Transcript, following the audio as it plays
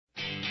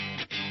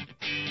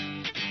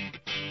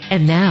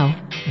And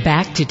now,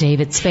 back to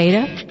David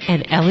Spada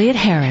and Elliot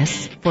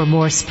Harris for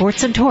more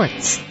Sports and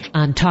Torts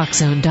on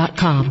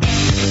TalkZone.com.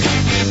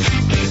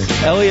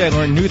 Elliot, I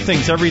learn new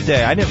things every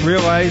day. I didn't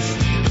realize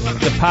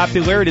the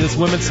popularity of this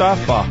women's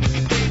softball.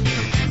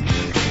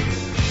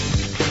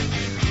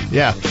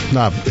 Yeah,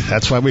 no,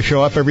 that's why we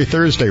show up every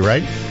Thursday,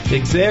 right?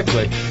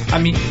 Exactly. I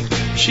mean,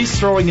 she's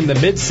throwing in the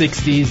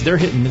mid-60s. They're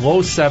hitting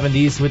low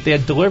 70s with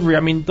that delivery.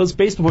 I mean, those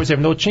baseball players have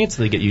no chance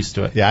until they get used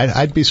to it. Yeah,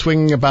 I'd be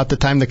swinging about the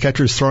time the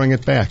catcher's throwing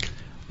it back.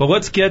 But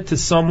let's get to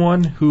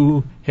someone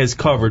who has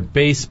covered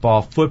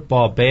baseball,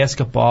 football,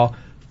 basketball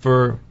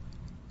for,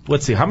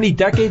 let's see, how many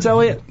decades,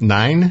 Elliot?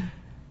 9?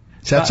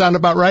 Does that sound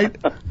about right?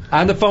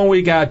 On the phone,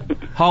 we got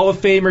Hall of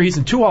Famer. He's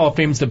in 2 Hall of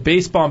Fames, the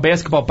baseball and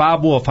basketball,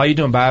 Bob Wolf. How you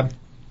doing, Bob?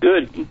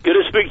 Good. Good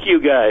to speak to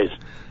you guys.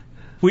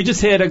 We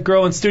just had a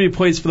girl in studio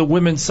plays for the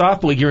Women's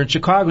Softball League here in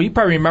Chicago. You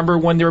probably remember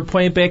when they were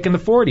playing back in the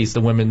 40s, the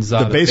Women's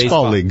the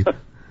baseball league.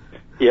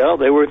 Yeah,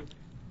 they were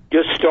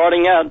just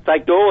starting out. In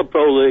fact, all the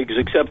pro leagues,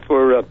 except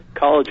for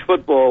college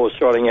football, was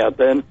starting out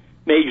then.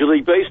 Major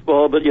League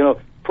Baseball, but, you know,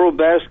 pro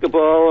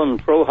basketball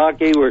and pro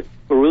hockey were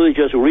really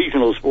just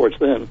regional sports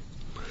then.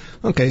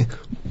 Okay.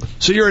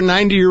 So you're a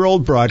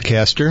 90-year-old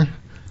broadcaster.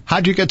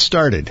 How'd you get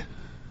started?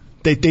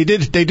 They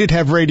did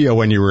have radio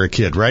when you were a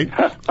kid, right?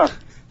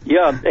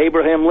 Yeah,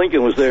 Abraham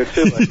Lincoln was there,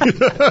 too.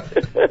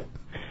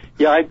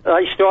 Yeah,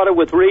 I started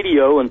with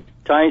radio, and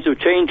times have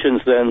changed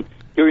since then.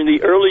 During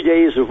the early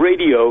days of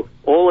radio,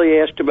 all they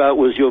asked about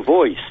was your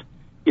voice.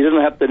 You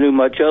didn't have to do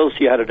much else.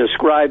 You had to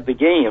describe the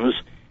games,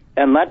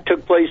 and that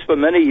took place for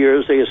many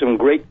years. They had some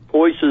great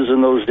voices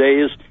in those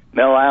days,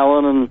 Mel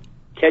Allen and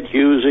Ted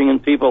Husing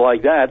and people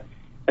like that.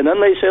 And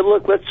then they said,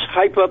 look, let's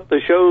hype up the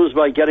shows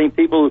by getting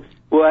people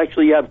who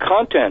actually have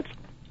content.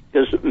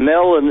 Because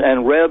Mel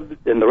and Reb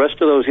and the rest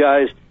of those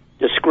guys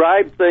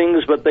described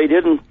things, but they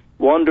didn't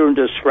wander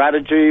into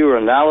strategy or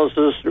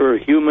analysis or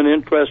human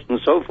interest and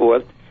so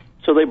forth.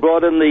 So they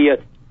brought in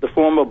the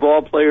former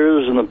ball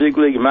players and the big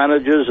league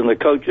managers and the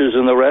coaches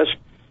and the rest.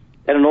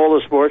 And in all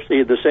the sports, they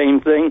did the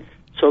same thing.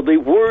 So the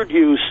word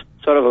use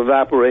sort of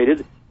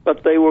evaporated,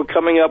 but they were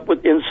coming up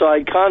with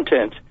inside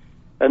content.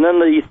 And then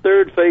the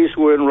third phase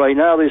we're in right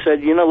now, they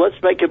said, you know,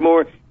 let's make it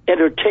more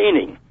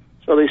entertaining.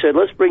 So they said,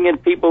 let's bring in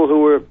people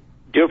who are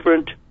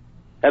different,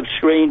 have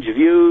strange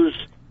views,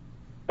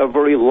 are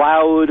very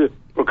loud,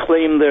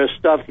 proclaim their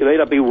stuff. You may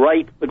not be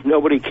right, but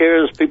nobody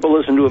cares. People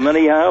listen to them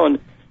anyhow. And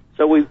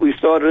so we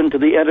started into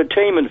the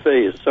entertainment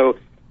phase. So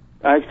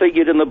I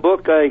figured in the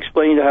book I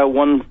explained how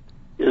one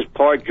is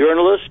part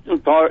journalist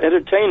and part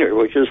entertainer,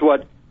 which is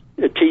what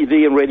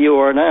TV and radio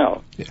are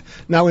now. Yeah.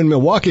 Now in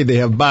Milwaukee, they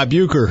have Bob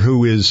Uecker,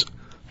 who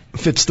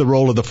fits the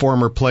role of the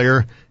former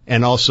player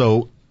and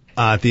also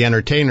the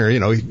entertainer. You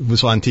know, he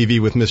was on TV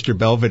with Mr.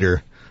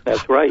 Belvedere.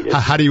 That's right.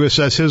 How do you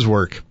assess his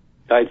work?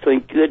 I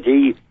think that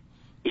he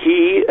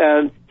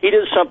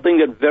did something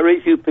that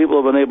very few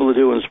people have been able to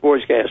do in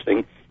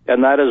sportscasting,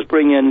 and that is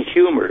bring in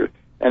humor.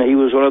 And he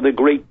was one of the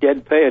great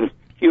deadpan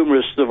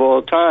humorists of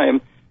all time.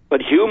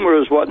 But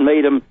humor is what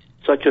made him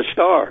such a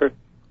star.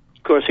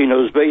 Of course, he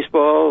knows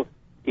baseball.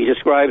 He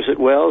describes it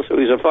well, so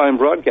he's a fine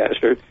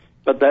broadcaster.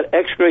 But that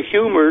extra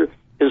humor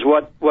is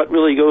what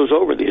really goes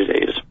over these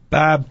days.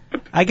 Bob,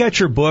 I got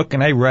your book,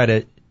 and I read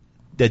it.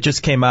 That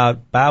just came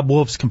out, Bob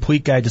Wolf's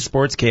Complete Guide to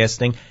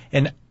Sportscasting,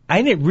 and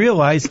I didn't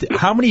realize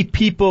how many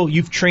people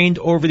you've trained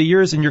over the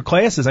years in your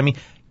classes. I mean,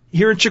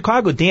 here in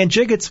Chicago, Dan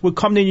Jiggets would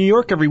come to New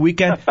York every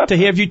weekend to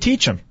have you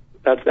teach him.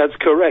 That's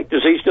correct.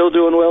 Is he still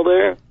doing well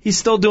there? He's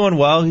still doing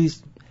well.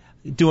 He's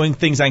doing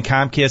things on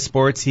Comcast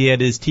Sports. He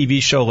had his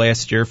TV show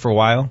last year for a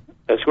while.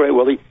 That's great.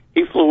 Well,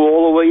 he flew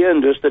all the way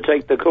in just to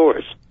take the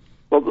course.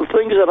 Well, the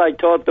things that I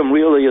taught them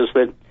really is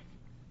that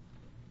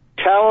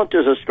talent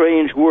is a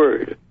strange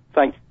word. In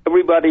fact,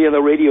 everybody in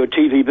the radio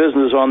TV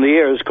business on the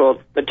air is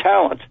called the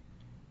talent,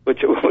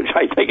 which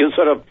I think is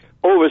sort of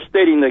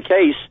overstating the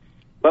case.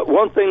 But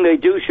one thing they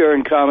do share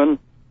in common,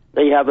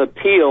 they have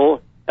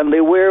appeal and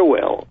they wear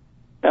well.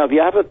 Now, if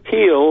you have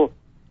appeal,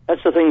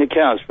 that's the thing that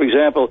counts. For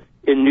example,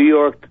 in New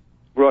York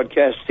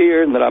broadcasts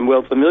here that I'm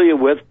well familiar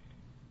with,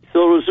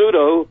 Phil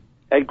Rizzuto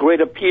had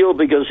great appeal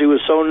because he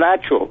was so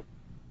natural.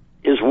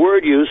 His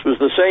word use was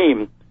the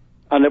same.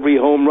 On every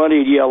home run,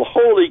 he'd yell,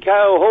 holy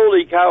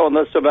cow, and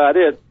that's about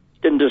it.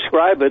 Didn't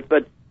describe it,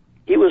 but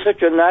he was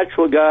such a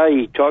natural guy.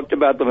 He talked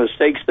about the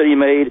mistakes that he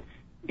made.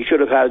 He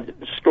should have had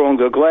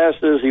stronger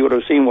glasses. He would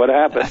have seen what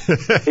happened.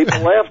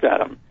 People laughed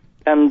at him.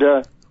 And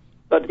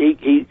but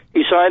he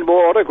signed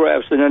more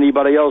autographs than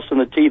anybody else in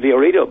the TV or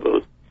radio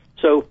booth.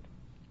 So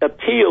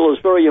appeal is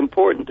very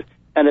important,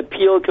 and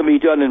appeal can be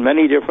done in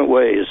many different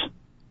ways.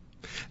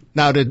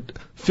 Now, did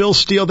Phil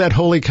steal that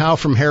holy cow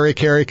from Harry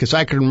Carey? Because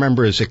I can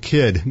remember as a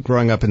kid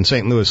growing up in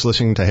St. Louis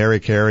listening to Harry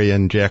Carey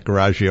and Jack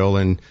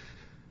Garagiola and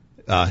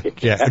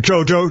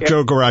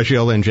Joe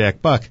Garagiola and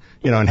Jack Buck,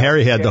 you know, and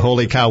Harry had the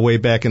holy cow way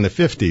back in the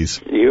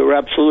 50s. You're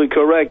absolutely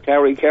correct.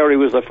 Harry Carey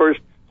was the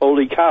first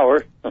holy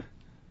cower.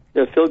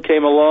 Phil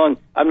came along.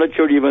 I'm not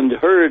sure you even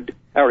heard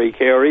Harry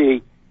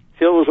Carey.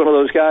 Phil was one of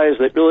those guys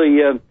that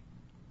really,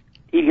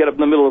 he'd get up in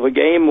the middle of a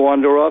game,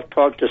 wander off,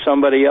 talk to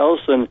somebody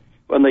else, and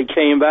when they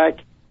came back,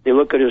 they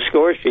look at his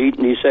score sheet,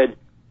 and he said,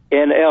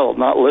 NL,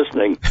 not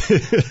listening.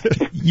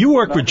 You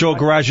worked with Joe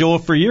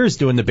Garagiola for years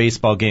doing the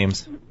baseball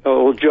games.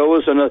 Oh, Joe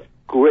is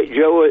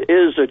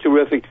a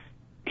terrific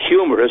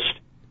humorist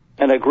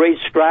and a great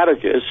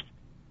strategist,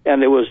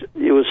 and it was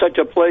such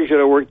a pleasure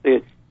to work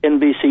the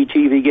NBC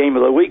TV Game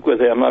of the Week with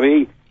him. I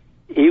mean,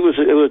 it was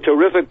a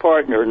terrific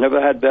partner.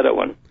 Never had a better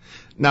one.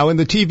 Now, in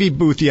the TV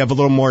booth, you have a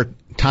little more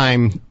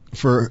time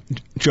for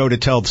Joe to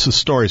tell the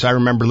stories. I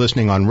remember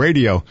listening on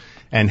radio,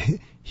 and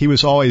he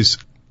was always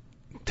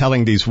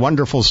telling these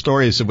wonderful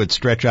stories that would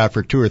stretch out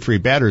for 2 or 3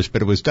 batters,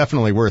 but it was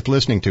definitely worth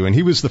listening to. And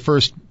he was the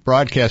first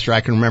broadcaster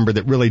I can remember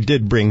that really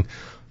did bring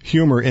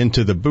humor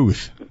into the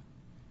booth.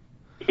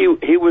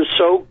 He was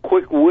so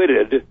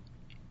quick-witted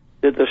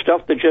that the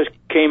stuff that just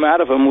came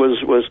out of him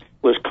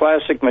was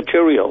classic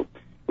material.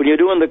 When you're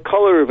doing the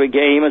color of a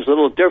game, it's a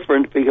little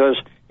different because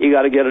you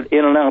got to get it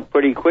in and out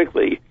pretty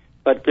quickly.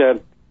 But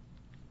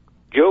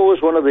Joe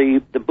was one of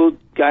the booth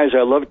guys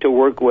I loved to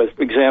work with.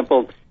 For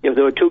example, if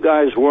there were 2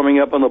 guys warming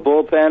up on the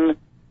bullpen,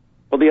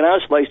 well, the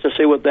announcer likes to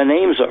say what their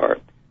names are.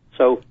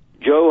 So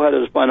Joe had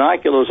his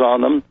binoculars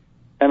on them,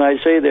 and I'd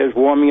say there's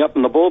warming up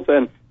in the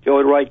bullpen. Joe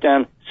would write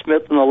down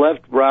Smith on the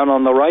left, Brown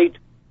on the right,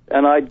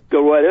 and I'd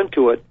go right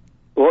into it.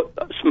 Well,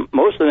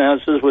 most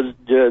announcers would,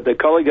 the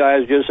color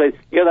guys just say,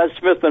 yeah, that's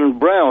Smith and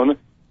Brown,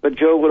 but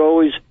Joe would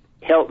always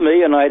help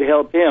me, and I'd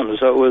help him.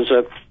 So it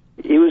was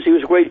he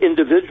was a great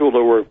individual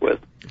to work with.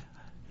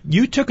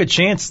 You took a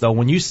chance, though,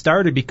 when you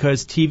started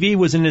because TV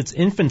was in its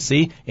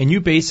infancy, and you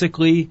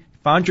basically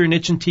found your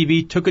niche in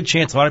TV, took a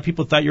chance. A lot of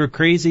people thought you were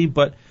crazy,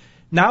 but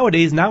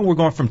nowadays, now we're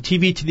going from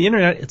TV to the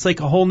Internet. It's like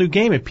a whole new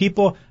game, and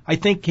people, I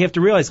think, have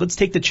to realize, let's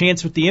take the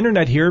chance with the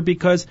Internet here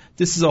because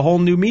this is a whole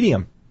new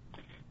medium.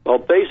 Well,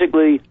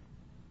 basically,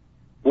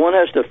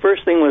 the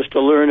first thing was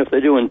to learn if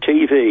they're doing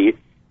TV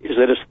is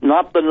that it's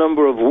not the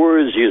number of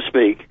words you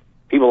speak.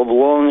 People have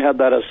long had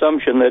that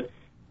assumption that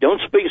don't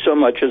speak so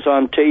much as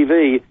on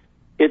TV.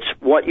 It's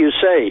what you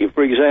say.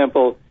 For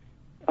example,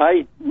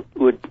 I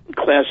would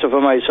classify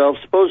myself,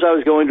 suppose I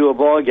was going to a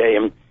ball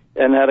game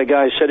and had a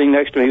guy sitting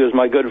next to me who was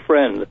my good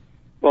friend.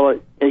 Well,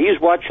 he's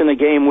watching the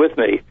game with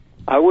me.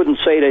 I wouldn't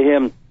say to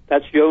him,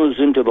 that's Jones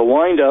into the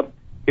windup.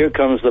 Here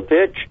comes the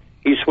pitch.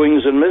 He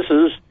swings and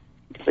misses.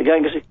 The guy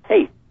can say,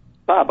 hey,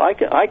 Bob, I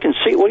can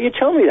see. What do you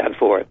tell me that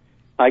for?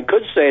 I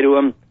could say to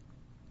him,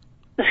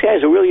 this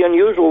guy's a really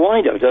unusual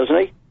windup, doesn't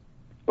he?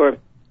 Or,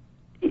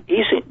 do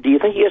you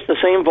think he gets the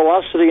same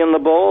velocity in the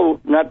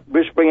ball, not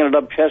just bringing it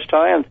up chest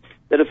high, and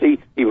that if he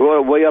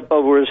brought it way up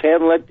over his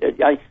head?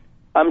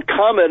 I'm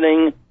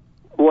commenting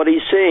what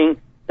he's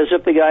seeing as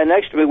if the guy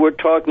next to me were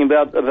talking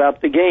about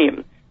the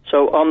game.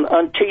 So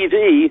on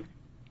TV,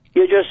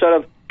 you're just sort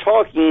of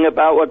talking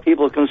about what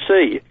people can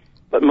see.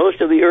 But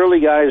most of the early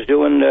guys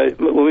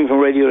moving from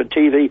radio to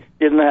TV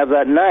didn't have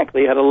that knack.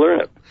 They had to learn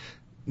it.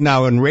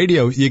 Now, in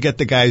radio, you get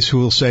the guys who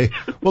will say,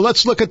 well,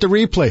 let's look at the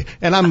replay.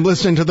 And I'm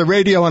listening to the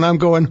radio, and I'm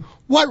going,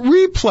 what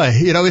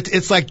replay? You know,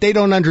 it's like they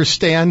don't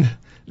understand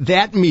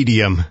that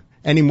medium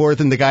any more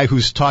than the guy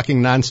who's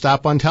talking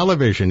nonstop on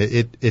television.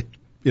 It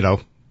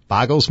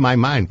boggles my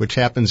mind, which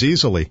happens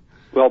easily.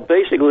 Well,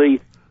 basically,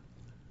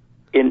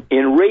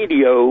 in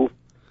radio,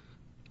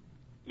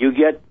 you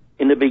get,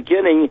 in the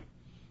beginning,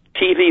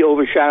 TV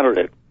overshadowed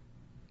it.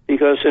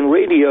 Because in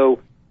radio,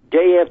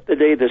 day after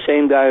day, the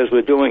same guys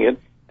were doing it,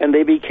 and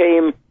they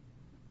became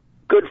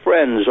good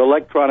friends,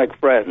 electronic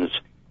friends.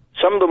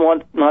 Some of them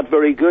were not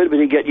very good, but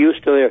you get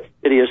used to their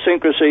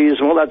idiosyncrasies.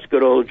 Well, that's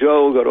good old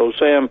Joe, good old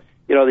Sam.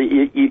 You know,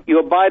 you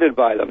abided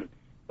by them.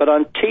 But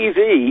on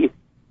TV,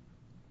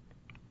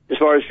 as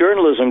far as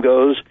journalism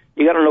goes,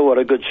 you got to know what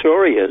a good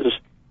story is.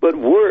 But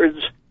words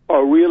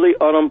are really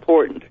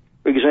unimportant.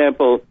 For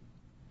example,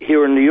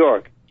 here in New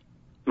York,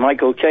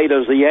 Michael Kay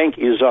does the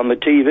Yankees on the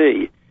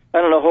TV.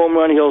 And on a home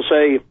run, he'll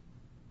say,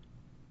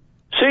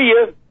 see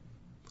ya,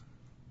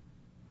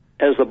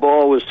 as the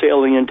ball was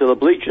sailing into the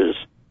bleachers.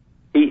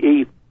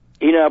 He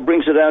now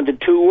brings it down to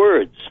 2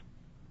 words.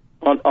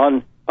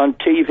 On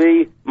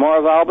TV,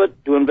 Marv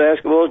Albert, doing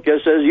basketball,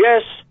 just says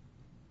yes.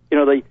 You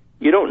know,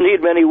 you don't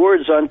need many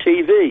words on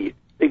TV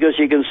because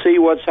you can see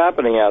what's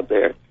happening out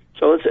there.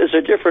 So it's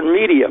a different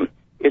medium.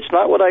 It's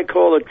not what I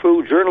call a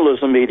true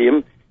journalism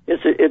medium.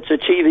 It's a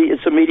TV.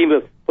 It's a medium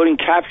of putting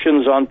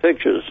captions on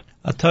pictures.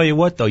 I'll tell you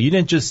what, though, you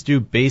didn't just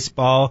do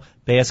baseball,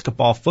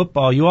 basketball,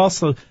 football. You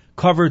also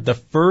covered the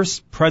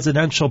first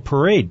presidential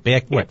parade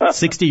back,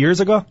 60 years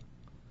ago?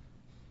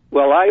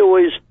 Well,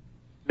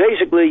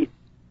 basically,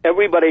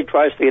 everybody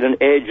tries to get an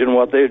edge in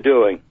what they're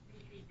doing.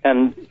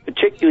 And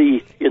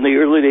particularly in the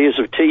early days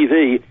of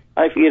TV,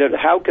 I figured,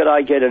 how could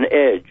I get an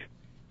edge?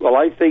 Well,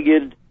 I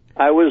figured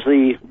I was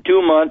the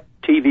Dumont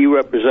TV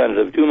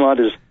representative. Dumont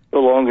is no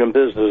longer in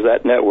business,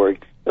 that network,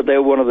 but they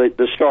were one of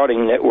the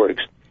starting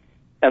networks.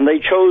 And they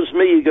chose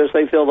me because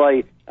they felt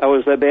I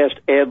was their best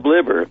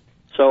ad-libber.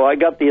 So I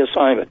got the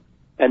assignment.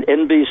 And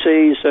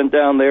NBC sent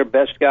down their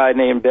best guy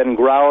named Ben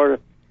Grauer,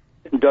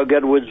 and Doug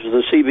Edwards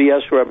was the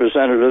CBS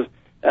representative.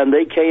 and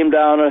they came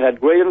down and had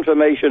great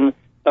information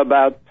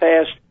about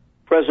past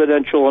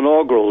presidential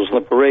inaugurals,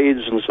 the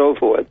parades and so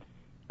forth.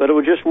 But it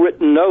was just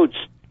written notes,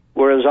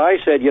 whereas I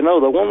said,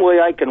 the one way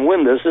I can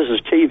win this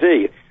is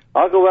TV.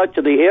 I'll go out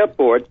to the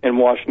airport in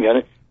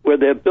Washington where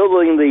they're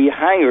building the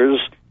hangars,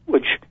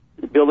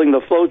 building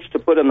the floats to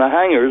put in the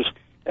hangars,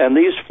 and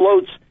these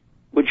floats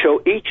would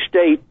show each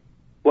state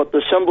what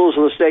the symbols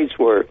of the states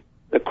were,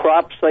 the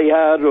crops they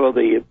had or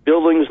the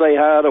buildings they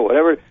had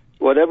or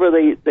whatever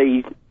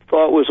they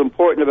thought was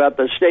important about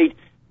the state,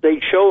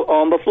 they'd show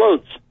on the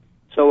floats.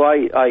 So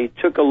I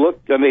took a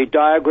look, I made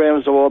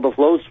diagrams of all the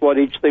floats, what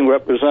each thing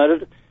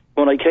represented.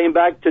 When I came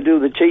back to do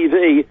the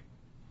TV,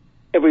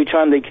 every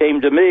time they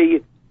came to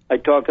me,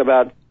 I'd talk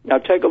about, now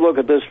take a look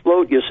at this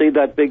float, you see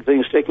that big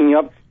thing sticking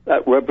up,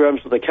 that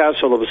represents the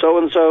castle of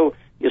so-and-so,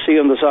 you see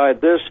on the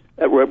side this,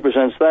 that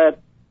represents that.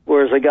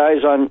 Whereas the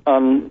guys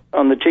on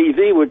the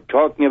TV were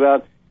talking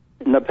about,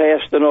 in the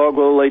past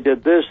inaugural, they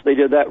did this, they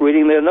did that,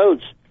 reading their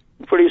notes.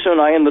 Pretty soon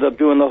I ended up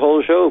doing the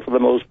whole show for the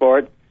most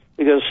part,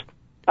 because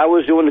I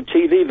was doing the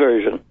TV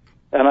version.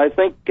 And I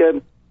think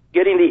getting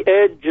the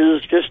edge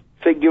is just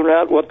figuring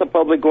out what the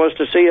public wants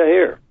to see or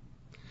hear.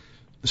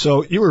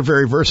 So you were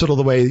very versatile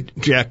the way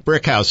Jack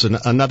Brickhouse,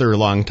 another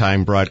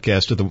longtime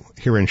broadcaster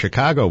here in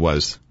Chicago,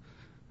 was.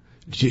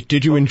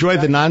 Did you enjoy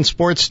the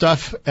non-sports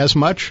stuff as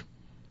much?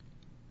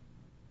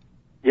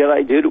 Yeah,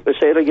 I did.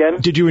 Say it again.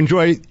 Did you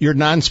enjoy your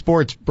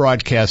non-sports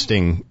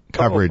broadcasting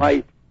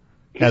coverage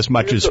as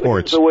much as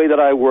sports? Here's the way that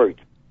I worked.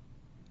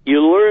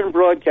 You learn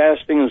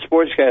broadcasting and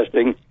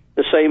sportscasting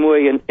the same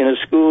way in a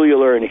school you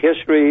learn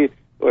history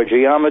or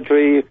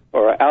geometry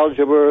or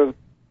algebra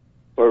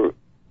or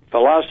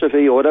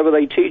philosophy or whatever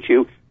they teach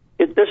you.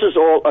 This is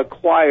all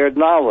acquired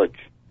knowledge.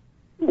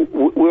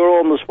 We're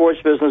all in the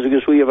sports business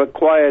because we have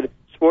acquired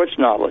sports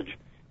knowledge.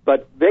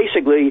 But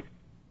basically,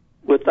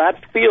 with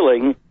that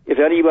feeling, if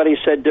anybody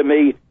said to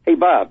me, "Hey,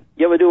 Bob,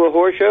 you ever do a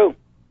horse show?"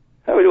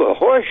 "How do we do a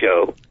horse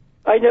show?"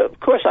 "I know, of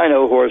course I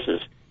know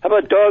horses." "How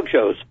about dog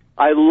shows?"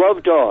 "I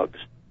love dogs."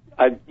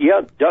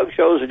 Dog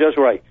shows are just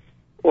right."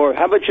 Or,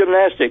 "How about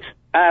gymnastics?"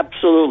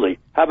 "Absolutely."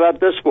 "How about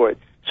this sport?"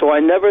 So I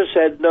never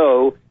said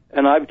no,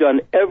 and I've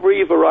done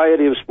every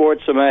variety of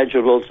sports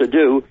imaginable to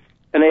do,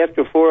 and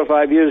after 4 or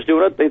 5 years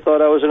doing it, they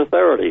thought I was an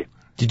authority.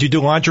 Did you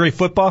do lingerie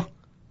football?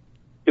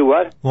 Do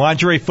what?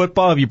 Lingerie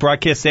football, have you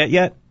broadcast that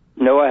yet?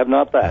 No, I have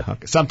not that.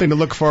 Okay. Something to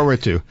look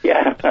forward to.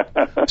 Yeah.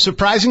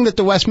 Surprising that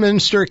the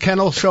Westminster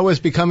Kennel Show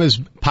has become as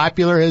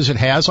popular as it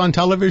has on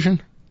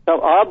television? Now,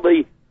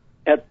 oddly,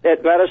 at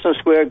Madison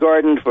Square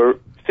Garden for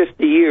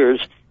 50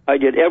 years, I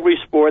did every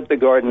sport the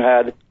Garden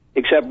had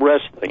except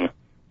wrestling,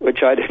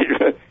 which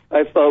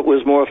I felt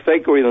was more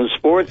fakery than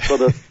sports, so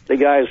the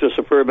guys were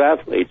superb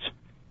athletes.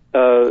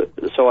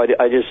 So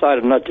I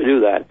decided not to do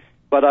that.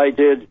 But I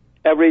did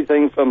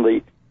everything from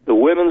the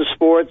women's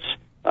sports.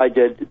 I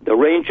did the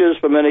Rangers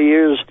for many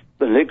years,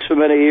 the Knicks for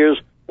many years,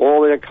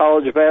 all their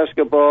college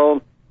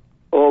basketball,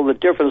 all the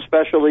different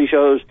specialty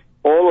shows,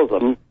 all of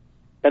them.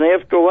 And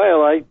after a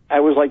while, I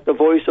was like the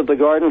voice of the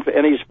Garden for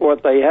any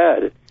sport they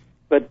had.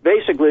 But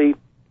basically,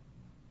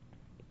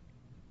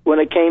 when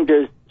it came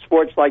to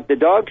sports like the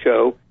dog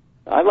show,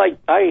 I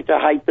had to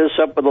hype this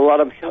up with a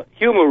lot of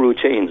humor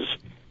routines.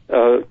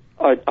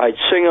 I'd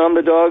sing on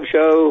the dog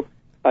show.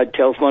 I'd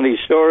tell funny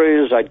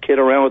stories. I'd kid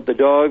around with the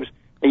dogs.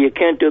 And you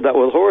can't do that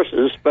with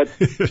horses, but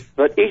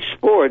each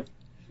sport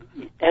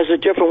has a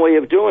different way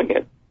of doing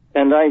it,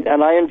 and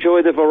I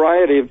enjoy the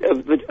variety of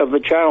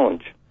the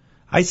challenge.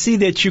 I see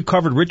that you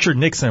covered Richard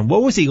Nixon.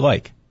 What was he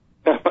like?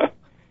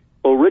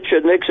 Well,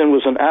 Richard Nixon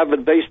was an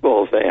avid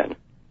baseball fan,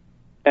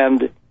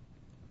 and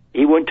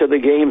he went to the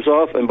games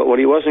often. But when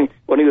he was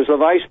the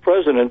vice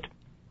president,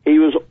 he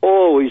was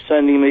always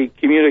sending me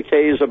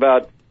communiques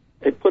about.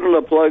 They put in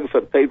a plug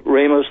for Pete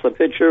Ramos, the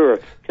pitcher, or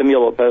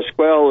Camilo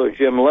Pascual, or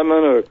Jim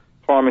Lemon, or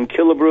Harmon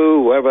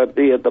Killebrew, whoever it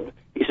be.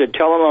 He said,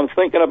 "Tell him I'm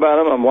thinking about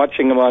him. I'm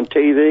watching him on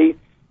TV."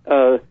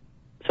 So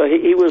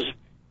he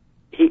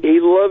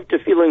loved the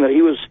feeling that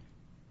he was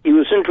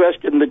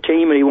interested in the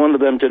team and he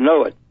wanted them to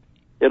know it.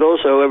 It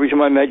also, every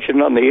time I mentioned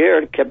it on the air,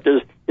 it kept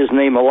his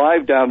name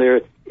alive down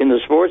there in the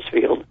sports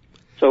field.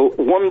 So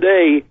one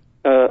day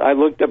I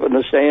looked up in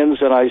the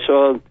stands and I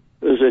saw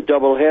there was a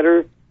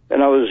doubleheader,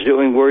 and I was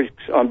doing work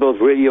on both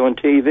radio and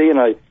TV, and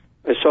I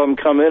saw him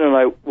come in, and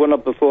I went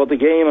up before the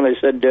game and I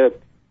said,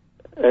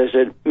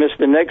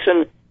 "Mr.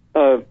 Nixon,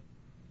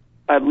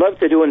 I'd love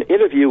to do an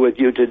interview with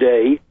you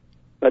today,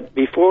 but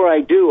before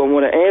I do, I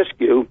want to ask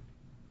you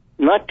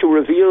not to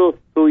reveal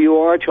who you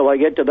are till I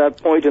get to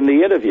that point in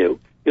the interview.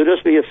 You'll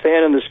just be a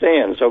fan in the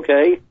stands,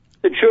 okay?" I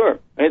said, "Sure,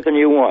 anything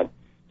you want."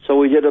 So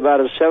we did about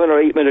a 7 or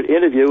 8 minute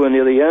interview, and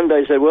near the end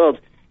I said, "Well,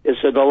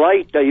 it's a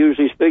delight. I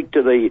usually speak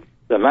to the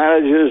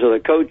managers or the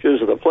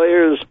coaches or the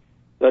players,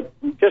 but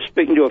just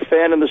speaking to a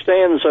fan in the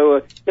stands,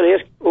 so I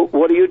asked,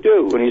 what do you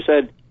do?" And he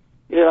said,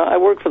 "I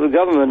work for the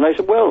government." And I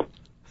said, "Well,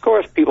 of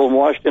course, people in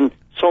Washington,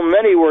 so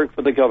many work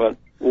for the government.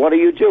 What do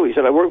you do?" He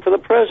said, "I work for the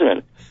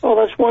president." "Oh,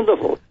 that's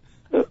wonderful.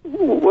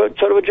 What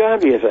sort of a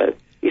job do you have?"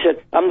 He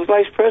said, "I'm the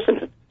vice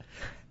president."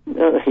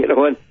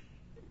 And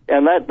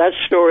And that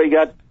story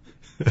got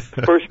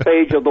first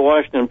page of the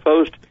Washington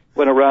Post,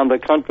 went around the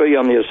country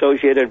on the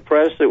Associated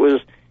Press. It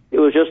was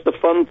just a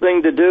fun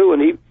thing to do,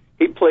 and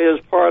he played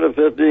his part of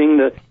it being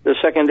the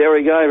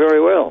secondary guy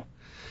very well.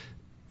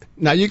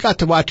 Now, you got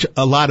to watch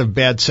a lot of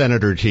bad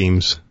Senator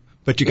teams,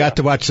 but you got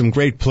to watch some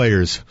great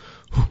players.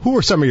 Who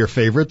are some of your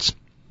favorites?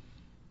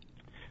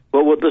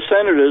 Well, with the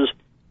Senators,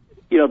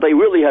 they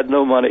really had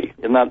no money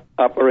in that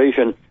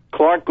operation.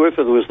 Clark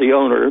Griffith was the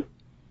owner,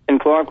 and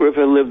Clark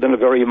Griffith lived in a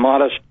very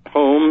modest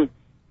home.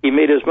 He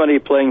made his money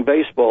playing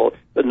baseball,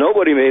 but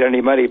nobody made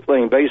any money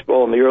playing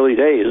baseball in the early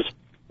days.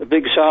 The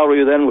big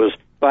salary then was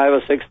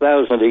 $5,000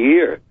 or $6,000 a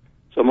year.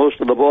 So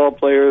most of the ball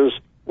players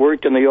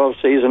worked in the off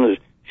season as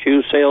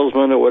shoe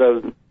salesmen or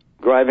whatever,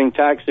 driving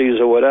taxis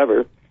or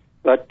whatever.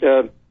 But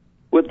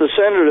with the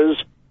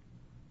Senators,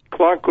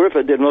 Clark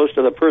Griffith did most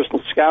of the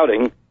personal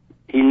scouting.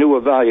 He knew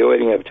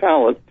evaluating of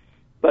talent.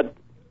 But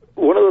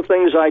one of the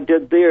things I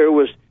did there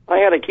was I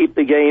had to keep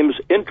the games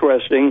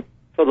interesting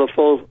for the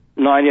full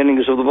 9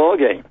 innings of the ball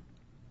game,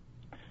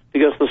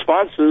 because the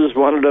sponsors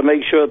wanted to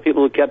make sure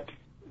people kept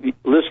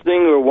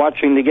listening or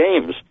watching the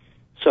games.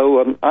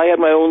 So I had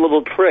my own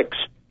little tricks.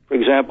 For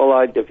example,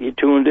 if you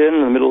tuned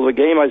in the middle of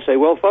the game, I'd say,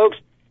 well, folks,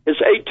 it's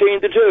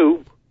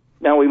 18-2.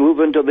 Now we move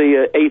into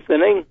the 8th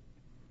inning.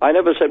 I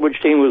never said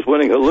which team was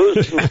winning or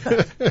losing.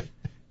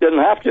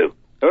 Didn't have to.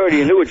 I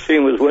already knew which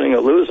team was winning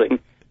or losing.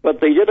 But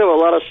they did have a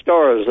lot of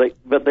stars,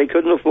 but they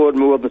couldn't afford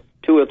more than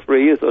 2 or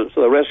 3, so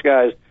the rest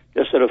guys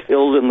just sort of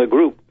filled in the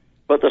group.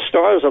 But the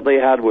stars that they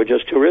had were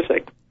just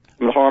terrific.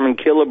 Harmon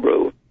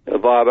Killebrew,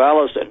 Bob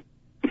Allison,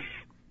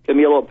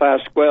 Camilo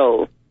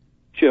Pascual,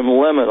 Jim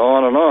Lemon,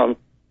 on and on.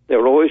 There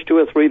were always 2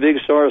 or 3 big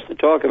stars to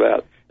talk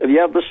about. If you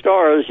have the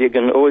stars, you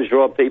can always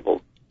draw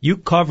people. You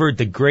covered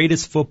the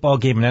greatest football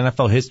game in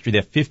NFL history,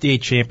 that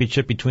 58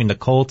 championship between the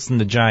Colts and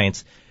the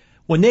Giants.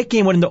 When that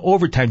game went into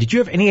overtime, did you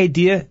have any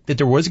idea that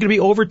there was going to be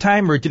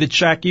overtime, or did it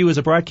shock you as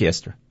a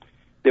broadcaster?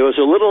 There was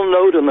a little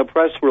note in the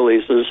press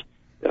releases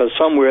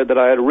somewhere that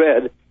I had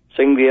read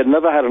saying we had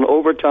never had an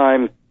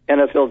overtime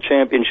NFL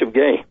championship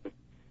game.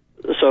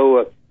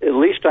 So at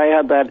least I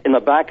had that in the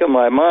back of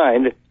my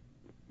mind.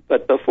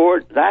 But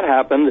before that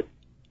happened,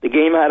 the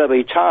game had to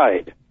be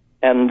tied,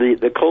 and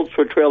the Colts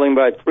were trailing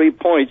by 3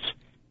 points,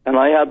 and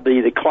I had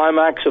the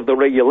climax of the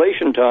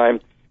regulation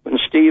time when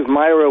Steve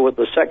Myra, with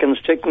the seconds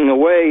ticking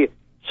away,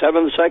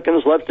 7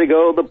 seconds left to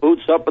go, the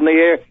boots up in the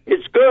air.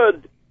 It's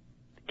good.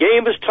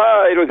 Game is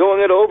tied. We're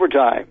going into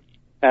overtime.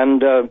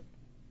 And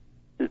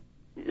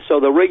so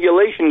the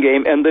regulation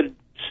game ended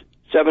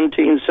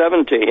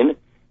 17-17,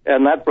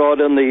 and that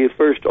brought in the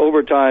first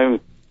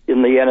overtime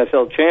in the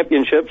NFL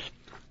championships.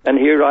 And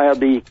here I had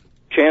the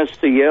chance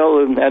to yell,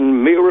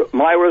 and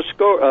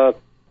Myra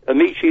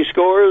Amici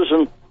scores,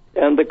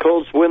 and the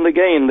Colts win the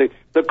game.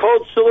 The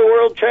Colts are the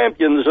world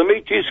champions.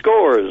 Amici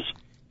scores.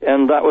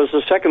 And that was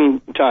the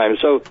second time.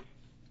 So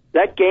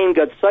that game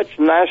got such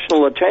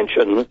national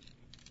attention,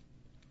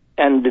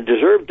 and it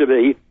deserved to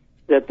be,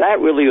 that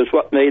really was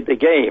what made the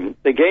game.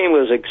 The game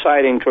was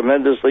exciting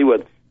tremendously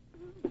with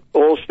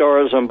all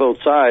stars on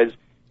both sides,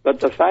 but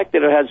the fact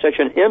that it had such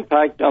an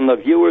impact on the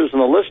viewers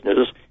and the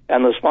listeners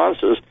and the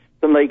sponsors,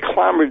 then they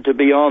clamored to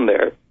be on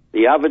there.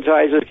 The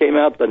advertisers came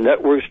out, the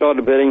networks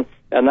started bidding,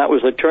 and that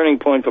was the turning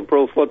point for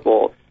pro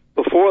football.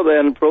 Before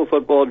then, pro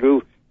football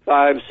drew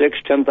 5, 6,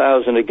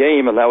 10,000 a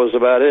game, and that was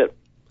about it.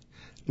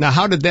 Now,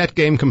 how did that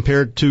game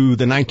compare to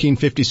the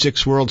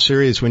 1956 World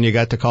Series when you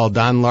got to call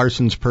Don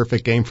Larsen's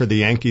perfect game for the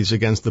Yankees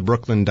against the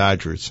Brooklyn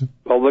Dodgers?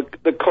 Well,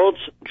 the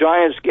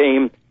Colts-Giants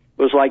game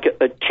was like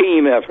a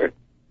team effort,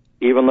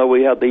 even though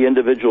we had the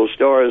individual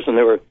stars and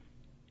there were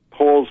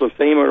halls of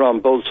famer on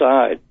both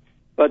sides.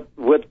 But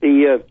with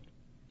the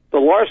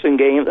Larsen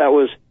game, that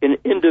was an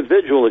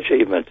individual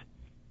achievement,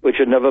 which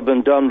had never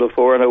been done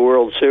before in a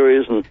World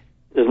Series and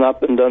has not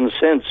been done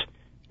since.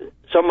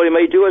 Somebody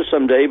may do it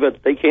someday,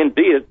 but they can't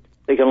beat it.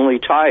 They can only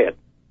tie it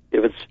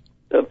if it's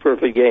a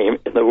perfect game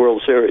in the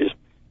World Series.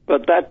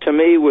 But that, to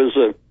me, was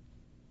a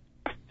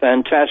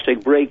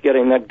fantastic break,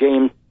 getting that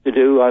game to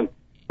do.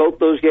 Both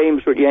those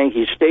games were at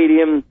Yankee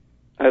Stadium.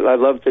 I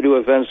love to do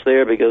events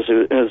there because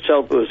in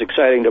itself it was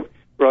exciting to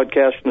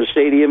broadcast from the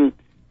stadium.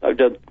 I've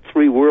done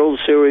 3 World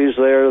Series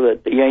there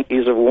that the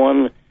Yankees have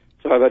won,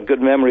 so I've had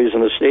good memories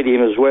in the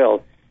stadium as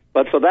well.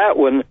 But for that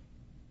one,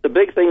 the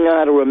big thing I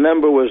had to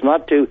remember was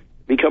not to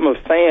become a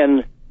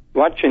fan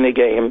watching the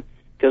game,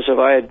 because if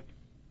I had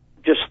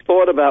just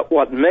thought about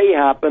what may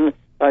happen,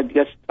 I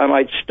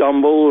might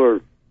stumble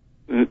or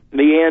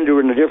meander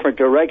in a different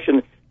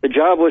direction. The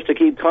job was to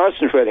keep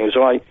concentrating,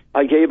 so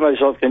I gave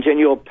myself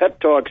continual pep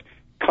talks.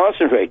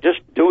 Concentrate, just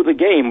do the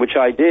game, which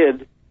I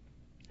did.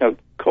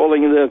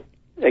 Calling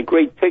a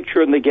great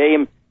picture in the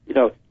game.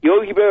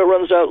 Yogi Berra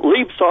runs out,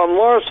 leaps on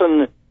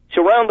Larsen,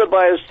 surrounded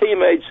by his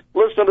teammates.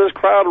 Listen to this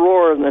crowd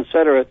roar, and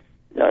etc.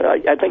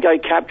 I think I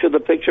captured the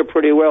picture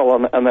pretty well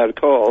on that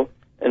call,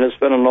 and it's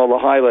been on all the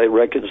highlight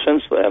records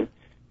since then.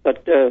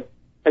 But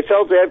I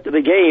felt after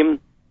the game,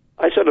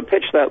 I sort of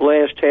pitched that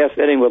last half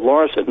inning with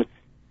Larsen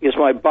because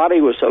my body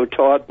was so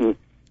taut, and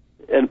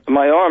and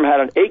my arm had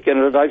an ache in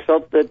it. I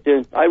felt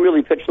that I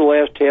really pitched the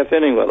last half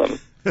inning with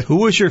him. Who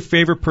was your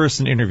favorite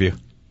person to interview?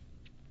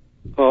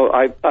 Oh,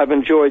 I've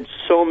enjoyed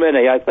so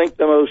many. I think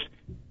the most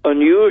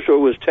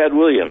unusual was Ted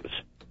Williams,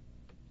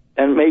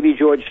 and maybe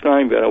George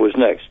Steinbrenner was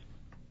next.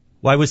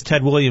 Why was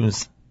Ted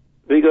Williams?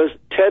 Because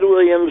Ted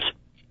Williams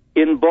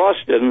in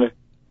Boston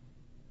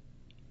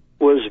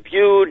was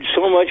viewed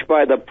so much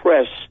by the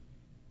press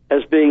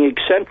as being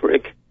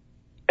eccentric,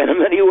 and in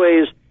many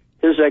ways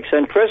his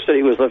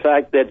eccentricity was the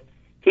fact that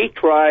he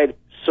tried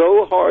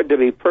so hard to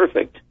be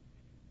perfect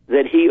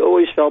that he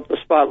always felt the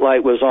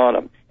spotlight was on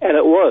him. And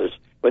it was.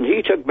 When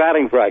he took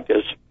batting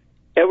practice,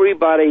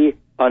 everybody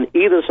on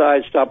either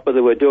side stopped what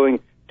they were doing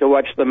to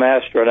watch the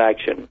master in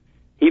action.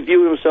 He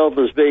viewed himself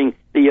as being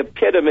the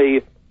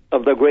epitome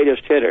of the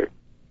greatest hitter,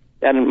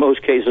 and in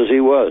most cases he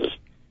was.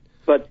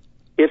 But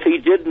if he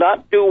did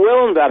not do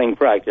well in batting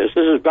practice,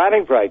 this is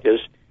batting practice,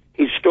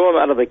 he'd storm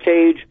out of the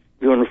cage.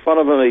 If you were in front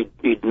of him,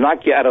 he'd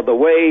knock you out of the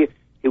way.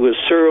 He was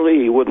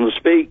surly. He wouldn't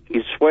speak.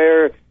 He'd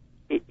swear.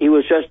 He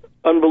was just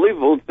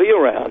unbelievable to be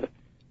around.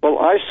 Well,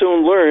 I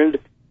soon learned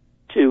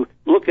to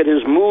look at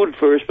his mood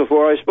first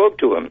before I spoke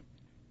to him.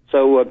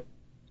 So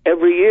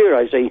every year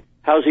I say,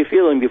 how's he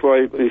feeling before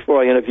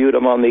I interviewed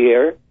him on the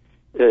air?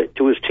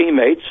 To his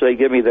teammates, they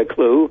give me the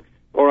clue.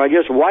 Or I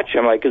just watch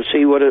him. I can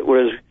see what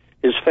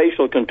his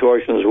facial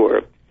contortions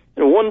were.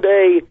 And one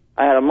day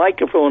I had a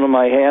microphone in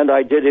my hand.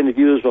 I did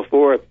interviews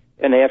before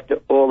and after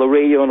all the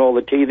radio and all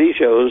the TV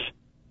shows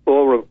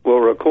all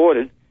were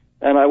recorded.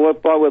 And I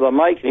went by with a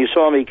mic, and he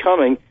saw me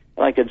coming,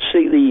 and I could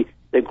see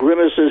the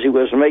grimaces he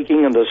was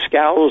making and the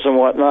scowls and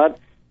whatnot.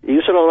 He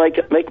was sort of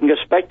like making a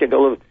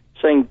spectacle of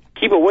saying,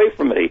 keep away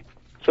from me.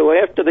 So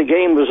after the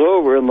game was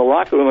over in the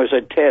locker room, I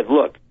said, Ted,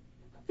 look,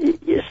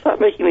 you stop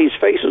making these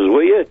faces,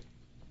 will you?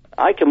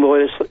 I can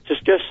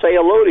just say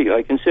hello to you.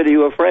 I consider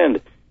you a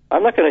friend.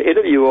 I'm not going to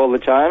interview all the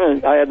time,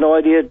 and I had no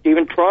idea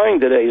even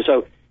trying today.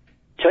 So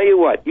tell you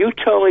what, you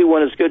tell me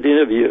when it's good to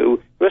interview.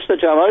 The rest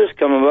of the time, I'm just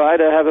coming by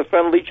to have a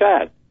friendly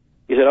chat.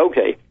 He said,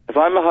 okay, if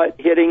I'm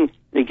hitting,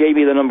 he gave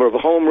me the number of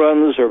home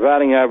runs or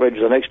batting average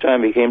the next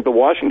time he came to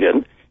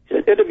Washington. He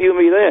said, interview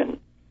me then.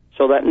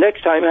 So that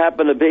next time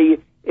happened to be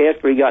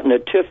after he got in a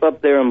tiff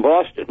up there in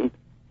Boston.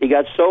 He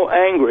got so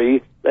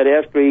angry that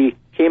after he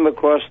came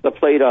across the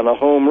plate on a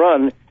home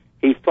run,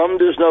 he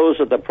thumbed his nose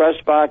at the press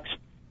box.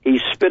 He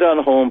spit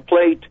on home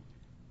plate.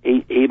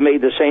 He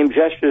made the same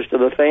gestures to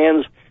the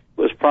fans,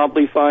 was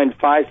promptly fined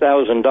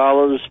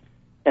 $5,000,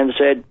 and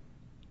said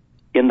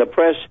in the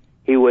press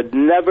he would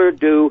never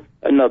do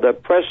another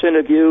press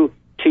interview,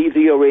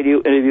 TV or radio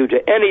interview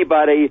to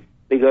anybody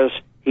because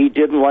he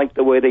didn't like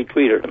the way they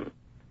treated him.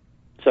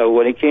 So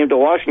when he came to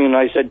Washington,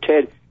 I said,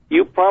 Ted,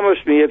 you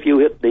promised me if you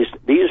hit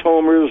these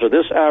homers or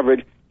this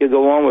average, you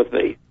go on with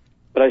me.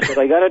 But I said,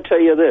 I got to tell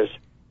you this.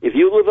 If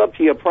you live up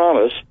to your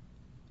promise,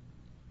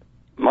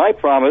 my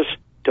promise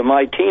to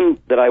my team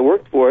that I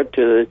worked for,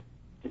 to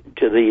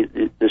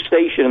the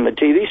station and the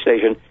TV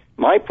station,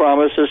 my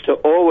promise is to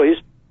always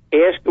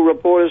ask the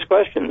reporters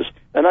questions.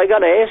 And I got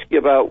to ask you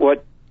about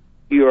what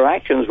your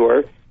actions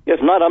were.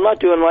 If not, I'm not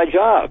doing my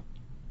job.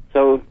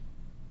 So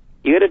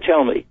you got to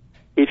tell me.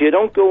 If you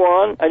don't go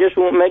on, I just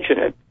won't mention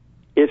it.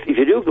 If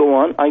you do go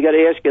on, I got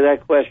to ask you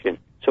that question.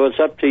 So it's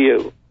up to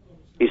you.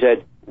 He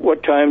said,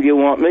 what time do you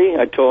want me?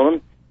 I told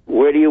him,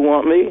 where do you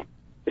want me?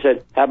 He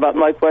said, how about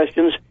my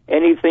questions?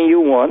 Anything you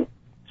want.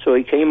 So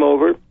he came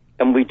over,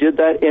 and we did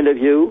that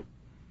interview,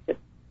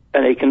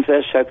 and he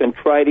confessed how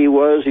contrite he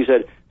was. He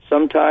said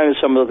sometimes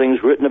some of the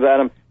things written about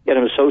him get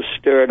him so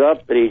stirred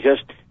up that he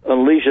just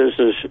unleashes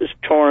his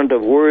torrent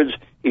of words.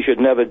 He should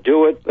never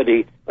do it, but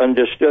he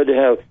understood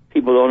how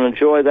people don't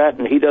enjoy that,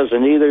 and he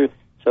doesn't either,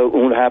 so it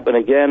won't happen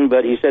again.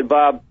 But he said,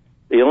 Bob,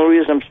 the only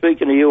reason I'm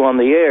speaking to you on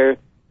the air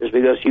is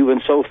because you've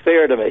been so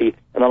fair to me,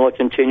 and I'll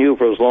continue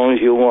for as long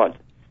as you want.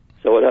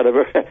 So it had a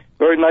very,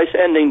 very nice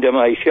ending to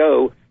my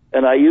show,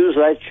 and I used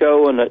that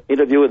show in an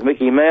interview with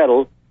Mickey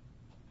Mantle,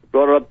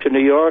 brought her up to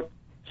New York,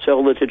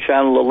 sold it to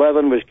Channel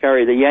 11, which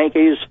carried the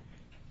Yankees.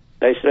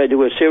 They said I'd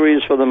do a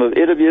series for them of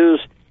interviews.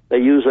 They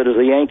used it as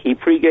a Yankee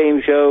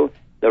pregame show.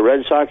 The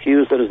Red Sox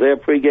used it as their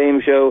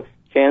pregame show,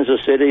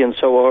 Kansas City, and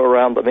so all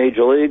around the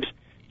major leagues.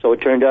 So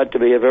it turned out to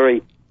be a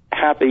very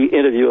happy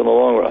interview in the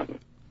long run.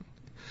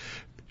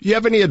 Do you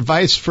have any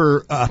advice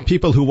for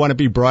people who want to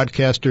be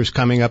broadcasters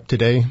coming up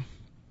today?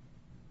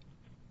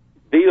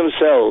 Be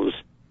themselves,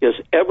 because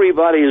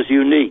everybody is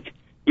unique.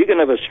 You can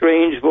have a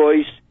strange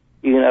voice.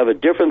 You can have a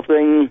different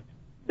thing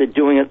than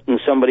doing it than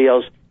somebody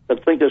else,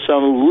 but think of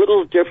some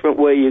little different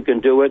way you can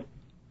do it.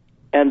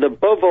 And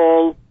above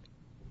all,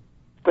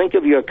 think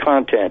of your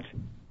content.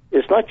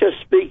 It's not just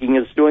speaking,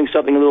 it's doing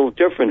something a little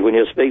different when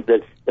you speak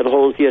that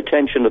holds the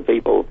attention of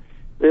people.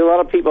 There are a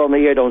lot of people on the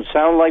air don't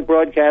sound like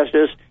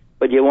broadcasters,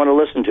 but you want to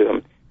listen to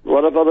them. A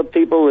lot of other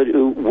people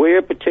who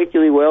wear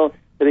particularly well,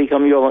 they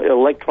become your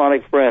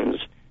electronic friends.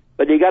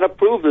 But you got to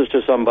prove this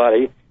to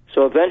somebody,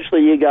 so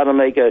eventually you got to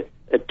make a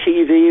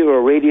TV or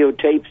a radio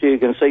tape so you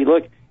can say,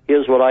 look,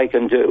 here's what I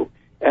can do.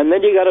 And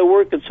then you got to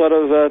work at sort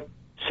of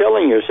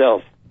selling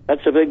yourself.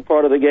 That's a big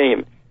part of the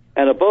game.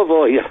 And above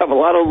all, you have a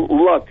lot of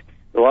luck.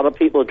 A lot of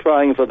people are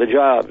trying for the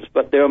jobs.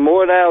 But there are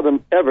more now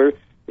than ever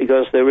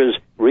because there is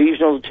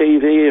regional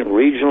TV and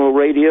regional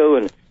radio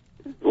and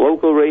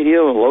local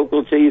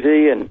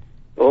TV and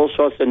all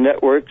sorts of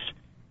networks.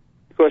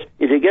 Of course,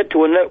 if you get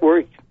to a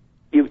network,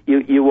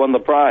 you won the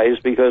prize,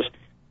 because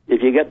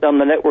if you get on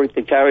the network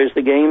that carries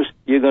the games,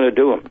 you're going to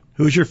do them.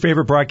 Who's your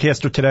favorite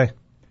broadcaster today?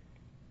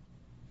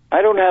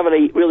 I don't have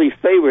any really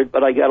favorite,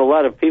 but I got a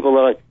lot of people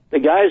that the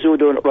guys who are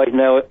doing it right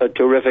now are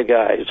terrific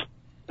guys.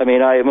 I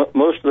mean,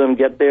 most of them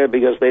get there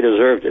because they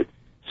deserved it.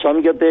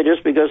 Some get there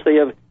just because they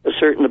have a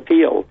certain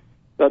appeal.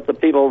 But the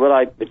people that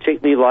I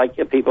particularly like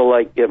are people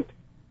like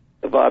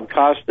Bob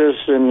Costas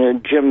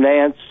and Jim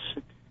Nance,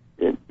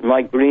 and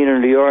Mike Green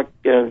in New York.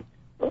 There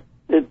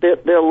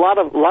are a lot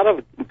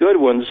of good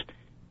ones.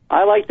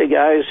 I like the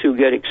guys who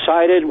get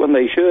excited when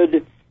they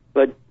should,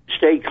 but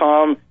stay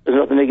calm. There's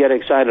nothing to get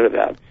excited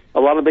about. A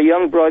lot of the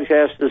young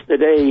broadcasters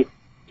today,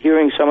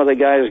 hearing some of the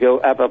guys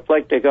go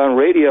apoplectic on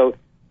radio,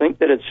 think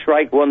that it's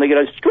strike one. They get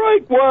a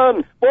strike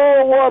one,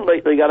 ball one.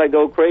 They got to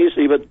go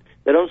crazy, but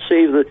they don't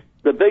see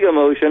the big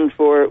emotion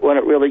for when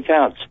it really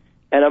counts.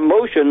 And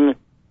emotion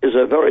is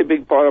a very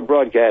big part of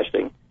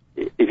broadcasting.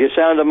 If you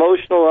sound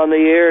emotional on the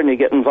air and you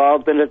get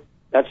involved in it,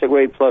 that's a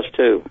great plus,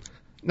 too.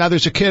 Now,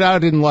 there's a kid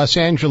out in Los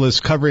Angeles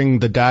covering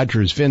the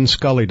Dodgers. Vin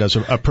Scully does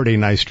a pretty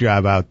nice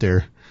job out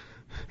there.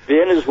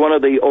 Vin is one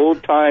of the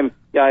old-time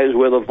guys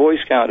where the voice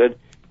counted,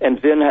 and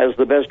Vin has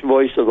the best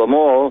voice of them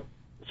all,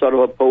 sort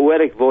of a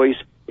poetic voice.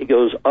 He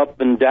goes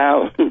up and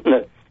down in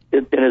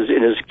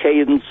his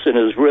cadence, in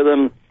his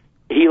rhythm.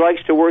 He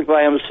likes to work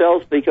by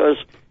himself because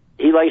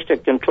he likes to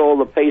control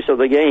the pace of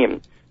the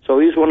game. So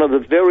he's one of the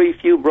very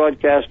few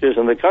broadcasters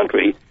in the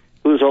country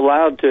who's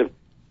allowed to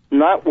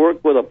not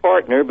work with a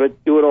partner,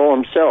 but do it all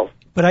himself.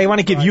 But I want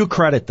to give you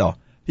credit, though,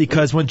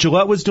 because when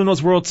Gillette was doing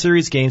those World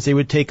Series games, they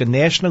would take a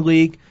National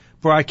League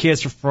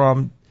broadcaster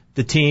from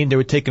the team. They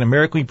would take an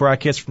American League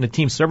broadcaster from the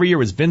team. So every year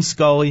was Vin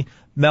Scully,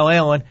 Mel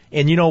Allen,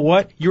 and you know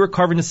what? You were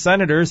covering the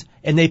Senators,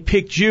 and they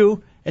picked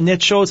you, and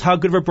that shows how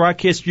good of a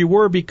broadcaster you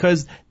were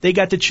because they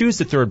got to choose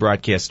the third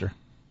broadcaster.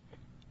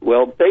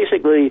 Well,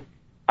 basically,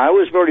 I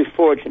was very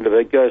fortunate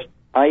because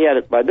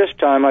by this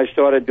time I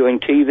started doing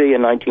TV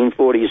in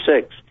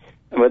 1946.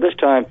 And by this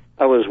time,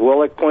 I was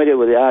well acquainted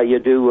with how you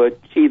do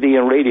TV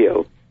and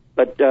radio.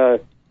 But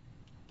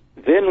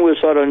Vin was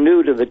sort of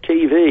new to the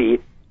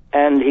TV,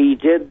 and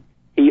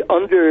he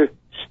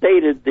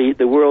understated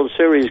the World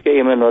Series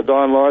game in the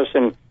Don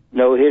Larson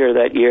no-hitter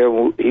that year.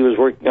 He was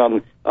working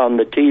on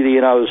the TV,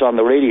 and I was on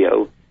the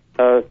radio.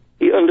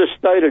 He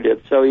understated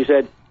it. So he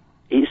said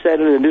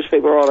in a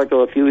newspaper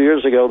article a few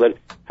years ago that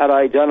had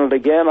I done it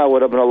again, I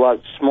would have been a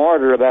lot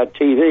smarter about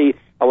TV.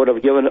 I would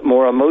have given it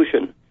more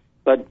emotion.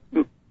 But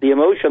the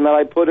emotion that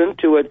I put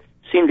into it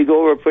seemed to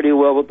go over pretty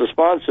well with the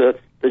sponsor,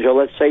 the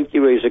Gillette Safety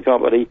Razor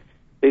Company,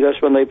 because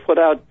when they put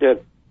out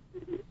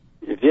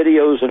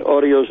videos and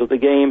audios of the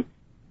game,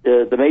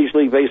 the Major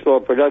League Baseball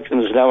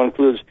Productions now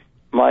includes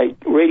my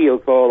radio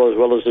call as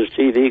well as his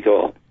TV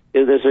call.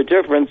 There's a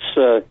difference.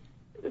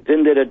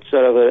 Vin did it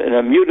sort of in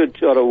a muted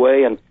sort of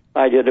way, and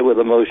I did it with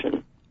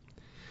emotion.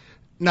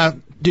 Now,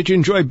 did you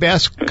enjoy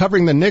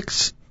covering the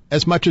Knicks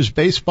as much as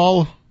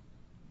baseball?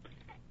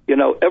 You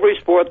know, every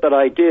sport that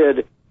I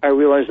did, I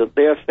realized that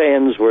their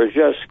fans were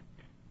just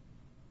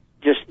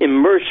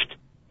immersed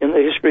in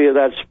the history of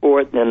that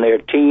sport and their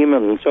team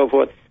and so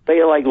forth. They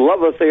are like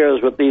love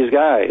affairs with these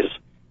guys.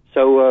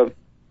 So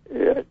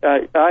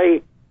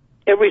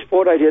every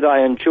sport I did,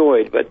 I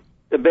enjoyed. But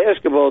the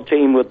basketball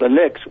team with the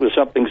Knicks was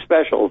something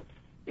special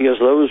because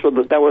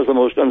that was the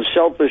most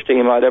unselfish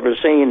team I'd ever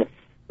seen.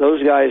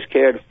 Those guys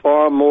cared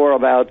far more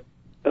about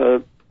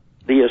the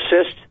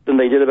assist than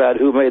they did about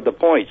who made the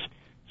points.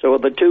 So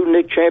the two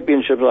Knick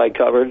championships I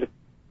covered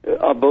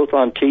are both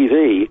on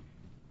TV.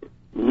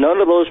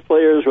 None of those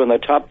players were in the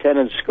top 10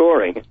 in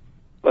scoring,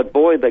 but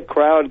boy, the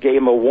crowd gave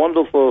them a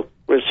wonderful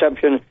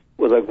reception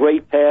with a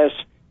great pass,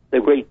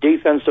 the great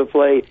defensive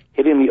play,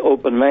 hitting the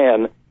open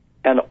man,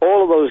 and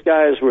all of those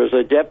guys were as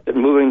adept at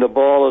moving the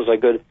ball as a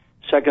good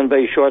second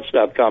base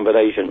shortstop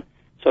combination.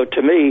 So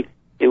to me,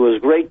 it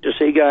was great to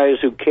see guys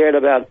who cared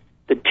about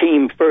the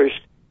team first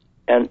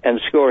and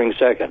scoring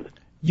second.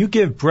 You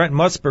give Brent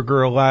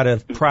Musburger a lot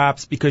of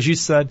props because you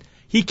said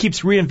he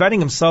keeps reinventing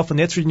himself, and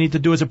that's what you need to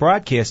do as a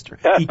broadcaster.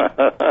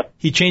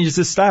 He changes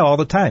his style all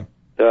the time.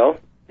 Well,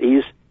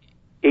 each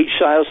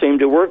style seemed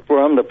to work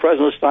for him. The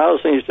present style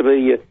seems to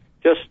be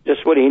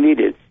just what he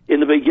needed. In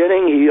the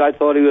beginning, I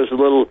thought he was a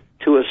little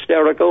too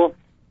hysterical,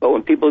 but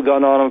when people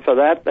got on him for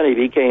that, then he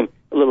became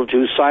a little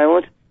too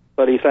silent.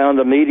 But he found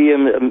a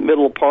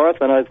middle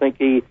path, and I think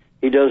he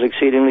does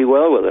exceedingly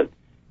well with it.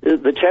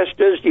 The test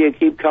is, do you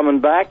keep coming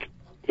back?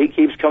 He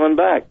keeps coming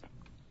back.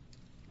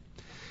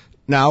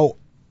 Now,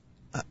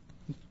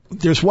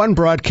 there's one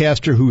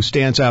broadcaster who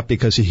stands out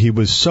because he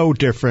was so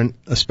different,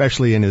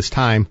 especially in his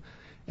time,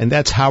 and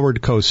that's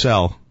Howard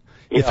Cosell.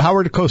 Yeah. If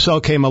Howard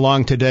Cosell came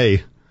along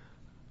today,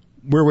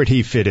 where would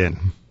he fit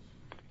in?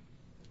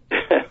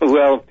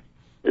 Well,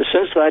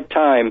 since that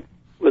time,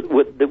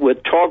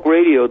 with talk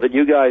radio that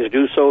you guys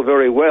do so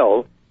very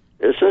well,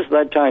 since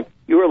that time,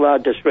 you're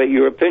allowed to state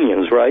your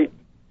opinions, right?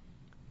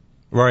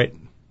 Right.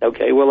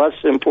 Okay, well,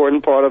 that's an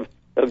important part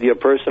of your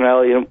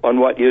personality on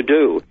what you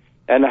do.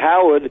 And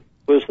Howard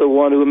was the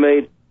one who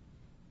made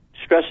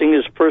stressing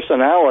his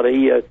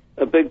personality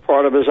a big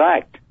part of his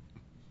act.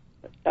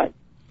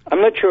 I'm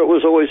not sure it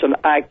was always an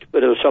act,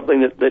 but it was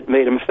something that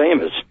made him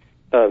famous.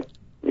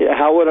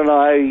 Howard and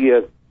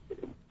I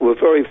were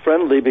very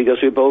friendly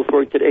because we both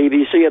worked at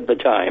ABC at the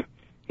time.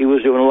 He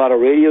was doing a lot of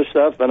radio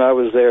stuff, and I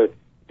was there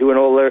doing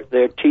all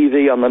their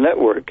TV on the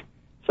network.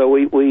 So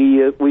we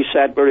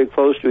sat very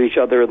close to each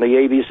other in the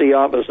ABC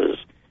offices.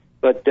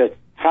 But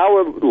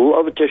Howard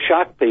loved to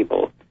shock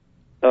people.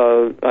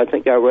 I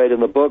think I read in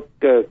the book,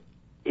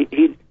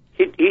 he'd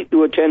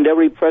attend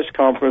every press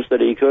conference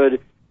that he could,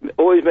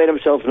 always made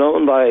himself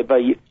known by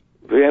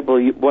for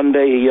example, one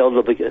day he yelled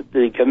at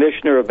the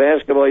commissioner of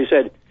basketball. He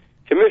said,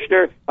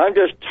 "Commissioner, I'm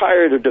just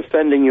tired of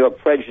defending your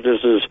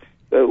prejudices.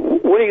 When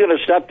are you going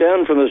to step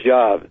down from this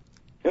job?"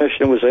 The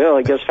commissioner would say, "Oh,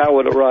 I guess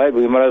Howard arrived.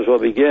 We might as well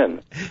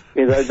begin."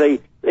 You know,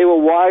 they were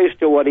wise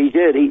to what he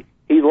did.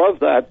 He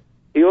loved that.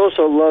 He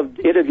also loved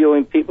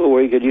interviewing people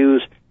where he could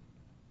use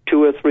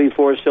 2 or 3,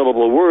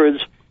 4-syllable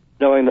words,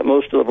 knowing that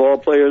most of the ball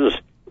players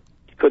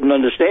couldn't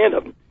understand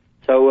them.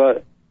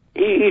 So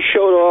he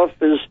showed off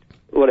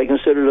what I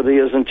consider to be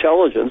his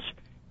intelligence,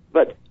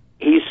 but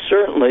he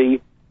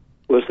certainly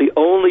was the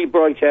only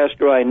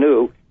broadcaster I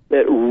knew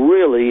that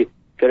really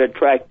could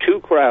attract 2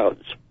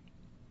 crowds.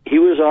 He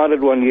was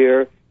honored one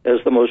year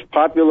as the most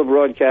popular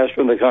broadcaster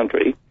in the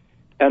country,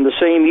 and the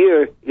same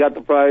year he got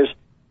the prize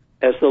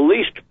as the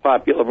least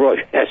popular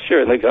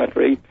broadcaster in the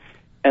country.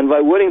 And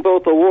by winning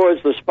both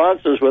awards, the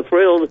sponsors were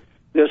thrilled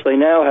because they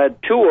now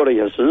had 2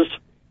 audiences,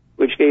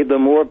 which gave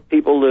them more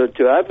people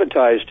to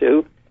advertise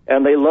to,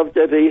 and they loved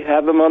to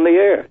have him on the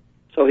air.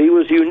 So he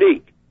was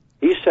unique.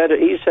 He set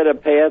a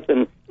path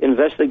in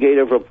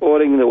investigative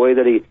reporting, the way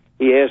that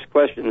he asked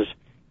questions,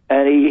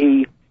 and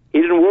he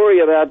didn't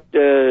worry about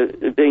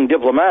being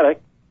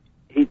diplomatic.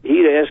 He'd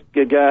ask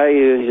a guy,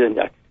 he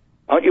said,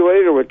 "Aren't you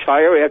ready to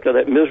retire after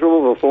that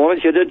miserable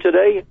performance you did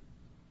today?"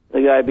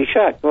 The guy'd be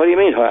shocked. "What do you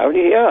mean, Howard?"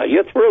 "Yeah,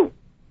 you're through,"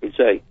 he'd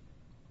say.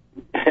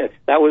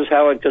 That was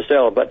Howard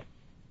Cosell. But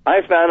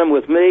I found him,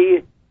 with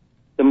me,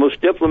 the most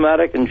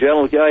diplomatic and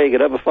gentle guy you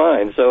could ever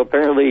find. So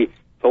apparently,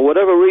 for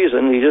whatever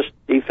reason,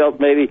 he felt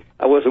maybe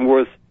I wasn't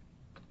worth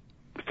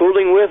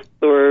fooling with,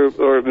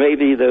 or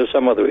maybe there's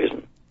some other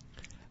reason.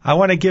 I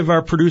want to give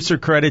our producer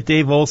credit,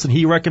 Dave Olson.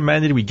 He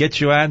recommended we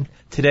get you on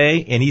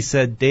today, and he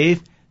said,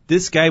 "Dave,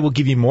 this guy will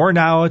give you more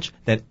knowledge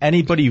than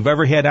anybody you've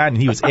ever had on," and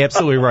he was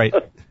absolutely right.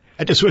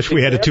 I just wish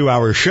we had a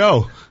 2-hour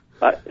show.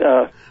 I'm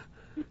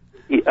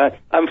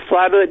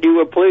flattered that you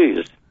were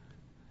pleased.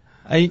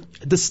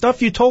 The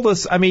stuff you told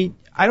us, I mean,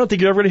 I don't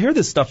think you're ever going to hear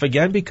this stuff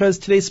again, because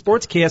today's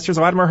sportscasters,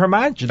 a lot of them are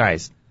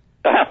homogenized.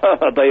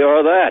 They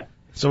are that.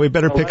 So we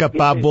better pick up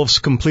Bob Wolf's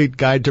Complete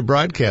Guide to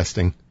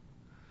Broadcasting.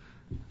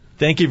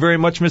 Thank you very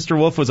much, Mr.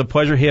 Wolf. It was a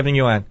pleasure having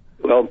you on.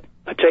 Well,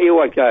 I tell you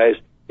what, guys,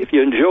 if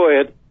you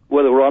enjoy it,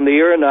 whether we're on the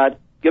air or not,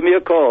 give me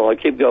a call. I'll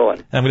keep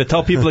going. I'm going to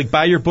tell people,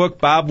 buy your book,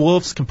 Bob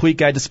Wolf's Complete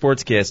Guide to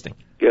Sportscasting.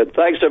 Good.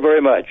 Thanks so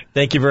very much.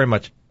 Thank you very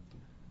much.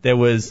 There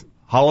was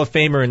Hall of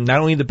Famer in not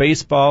only the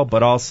baseball,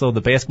 but also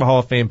the Basketball Hall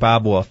of Fame,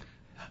 Bob Wolf.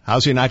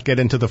 How's he not get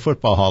into the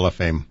Football Hall of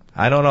Fame?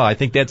 I don't know. I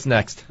think that's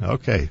next.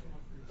 Okay.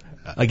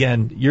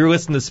 Again, you're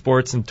listening to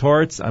Sports and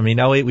Torts. I mean,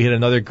 Elliot, we had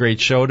another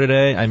great show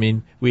today. I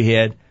mean, we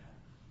had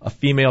a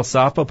female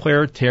softball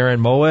player, Taryn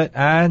Mowat,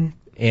 on,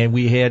 and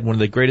we had one of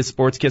the greatest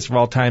sportscasts of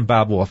all time,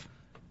 Bob Wolf.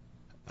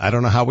 I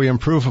don't know how we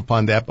improve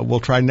upon that, but we'll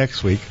try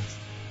next week.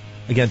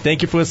 Again,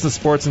 thank you for listening to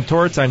Sports and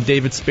Torts. I'm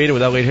David Spada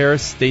with Elliot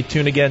Harris. Stay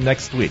tuned again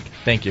next week.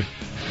 Thank you.